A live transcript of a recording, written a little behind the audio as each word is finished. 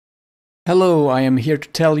Hello, I am here to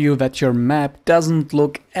tell you that your map doesn't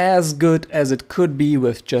look as good as it could be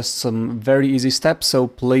with just some very easy steps, so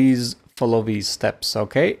please follow these steps,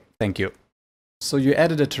 okay? Thank you. So you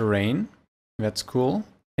added a terrain, that's cool,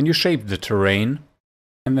 and you shaped the terrain,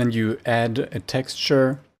 and then you add a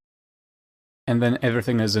texture, and then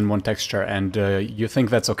everything is in one texture, and you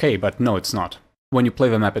think that's okay, but no, it's not. When you play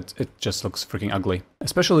the map, it just looks freaking ugly,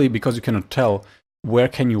 especially because you cannot tell where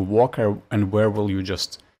can you walk and where will you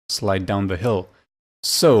just slide down the hill.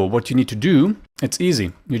 So what you need to do, it's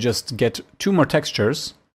easy. You just get two more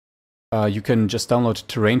textures. You can just download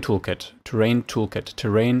Terrain Toolkit, Terrain Toolkit,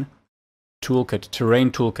 Terrain Toolkit,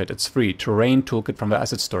 Terrain Toolkit. It's free. Terrain Toolkit from the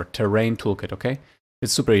asset store. Terrain Toolkit, okay?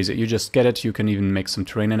 It's super easy. You just get it. You can even make some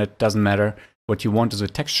terrain in it. Doesn't matter. What you want is a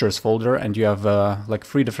textures folder, and you have like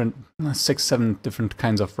 6, 7 different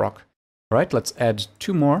kinds of rock. All right, let's add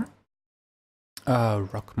two more.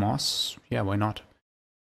 Rock moss. Yeah, why not?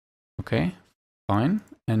 Okay, fine.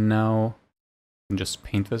 And now I can just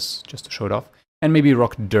paint this just to show it off. And maybe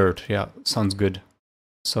rock dirt. Yeah, sounds good.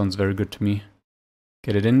 Sounds very good to me.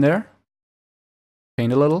 Get it in there.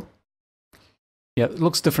 Paint a little. Yeah, it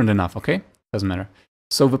looks different enough, okay? Doesn't matter.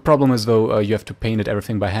 So the problem is, though, you have to paint it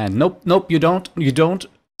everything by hand. Nope, nope, you don't. You don't.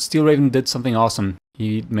 Steel Raven did something awesome.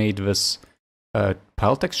 He made this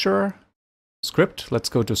pile texture script. Let's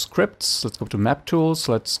go to scripts. Let's go to map tools.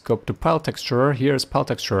 Let's go to pile texture. Here's pile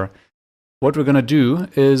texture. What we're going to do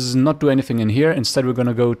is not do anything in here. Instead, we're going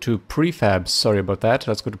to go to prefabs. Sorry about that.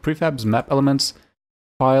 Let's go to prefabs, map elements,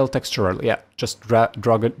 pile texture. Yeah, just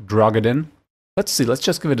drag it in. Let's see. Let's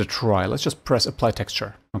just give it a try. Let's just press apply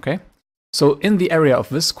texture. Okay. So in the area of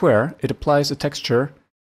this square, it applies a texture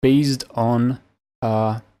based on,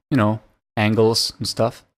 you know, angles and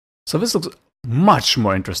stuff. So this looks much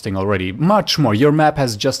more interesting already. Much more. Your map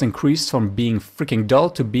has just increased from being freaking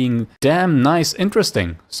dull to being damn nice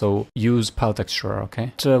interesting. So use pile texture,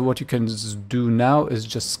 okay? So what you can do now is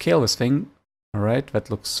just scale this thing. All right,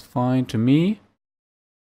 that looks fine to me.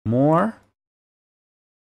 More.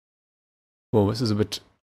 Whoa, this is a bit...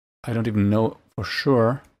 I don't even know for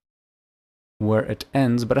sure where it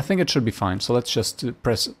ends, but I think it should be fine. So let's just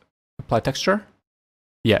press apply texture.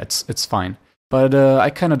 Yeah, it's fine. But I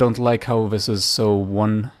kind of don't like how this is so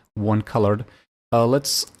one colored.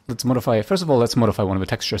 Let's modify. First of all, let's modify one of the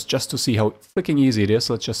textures just to see how freaking easy it is.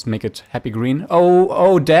 Let's just make it happy green.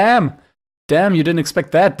 Oh, damn! Damn, you didn't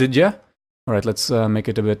expect that, did ya? All right, let's make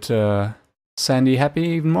it a bit sandy happy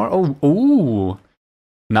even more. Oh,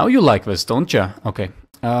 now you like this, don't ya? Okay.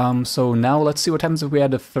 So now let's see what happens if we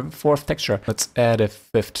add a fourth texture. Let's add a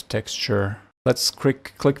fifth texture. Let's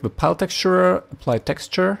click the pile texture, apply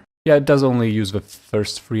texture. Yeah, it does only use the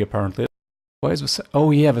first three apparently. Why is this?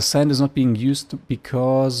 Oh yeah, the sand is not being used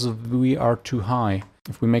because we are too high.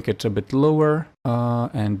 If we make it a bit lower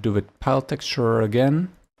and do the pile texture again,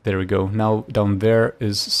 there we go. Now down there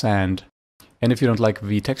is sand. And if you don't like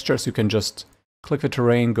the textures, you can just click the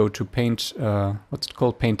terrain, go to paint, what's it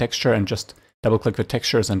called, paint texture, and just double click the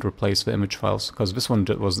textures and replace the image files. Because this one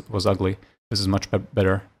was ugly. This is much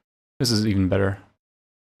better. This is even better,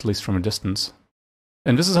 at least from a distance.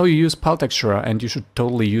 And this is how you use pile texture, and you should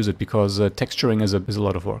totally use it because texturing is a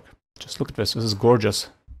lot of work. Just look at this. This is gorgeous.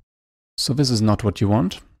 So this is not what you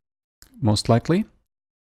want, most likely.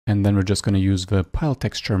 And then we're just going to use the pile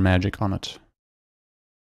texture magic on it.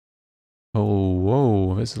 Oh,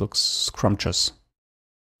 whoa, this looks scrumptious.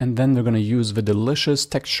 And then we're going to use the delicious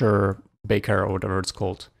texture baker, or whatever it's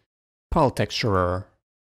called. Pile texturer.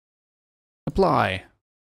 Apply.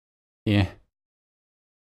 Yeah.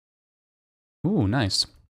 Ooh, nice.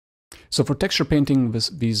 So for texture painting,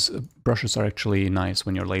 these brushes are actually nice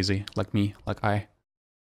when you're lazy, like me, like I.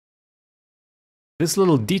 This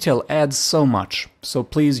little detail adds so much, so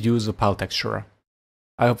please use the pile texturer.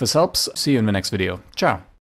 I hope this helps. See you in the next video. Ciao!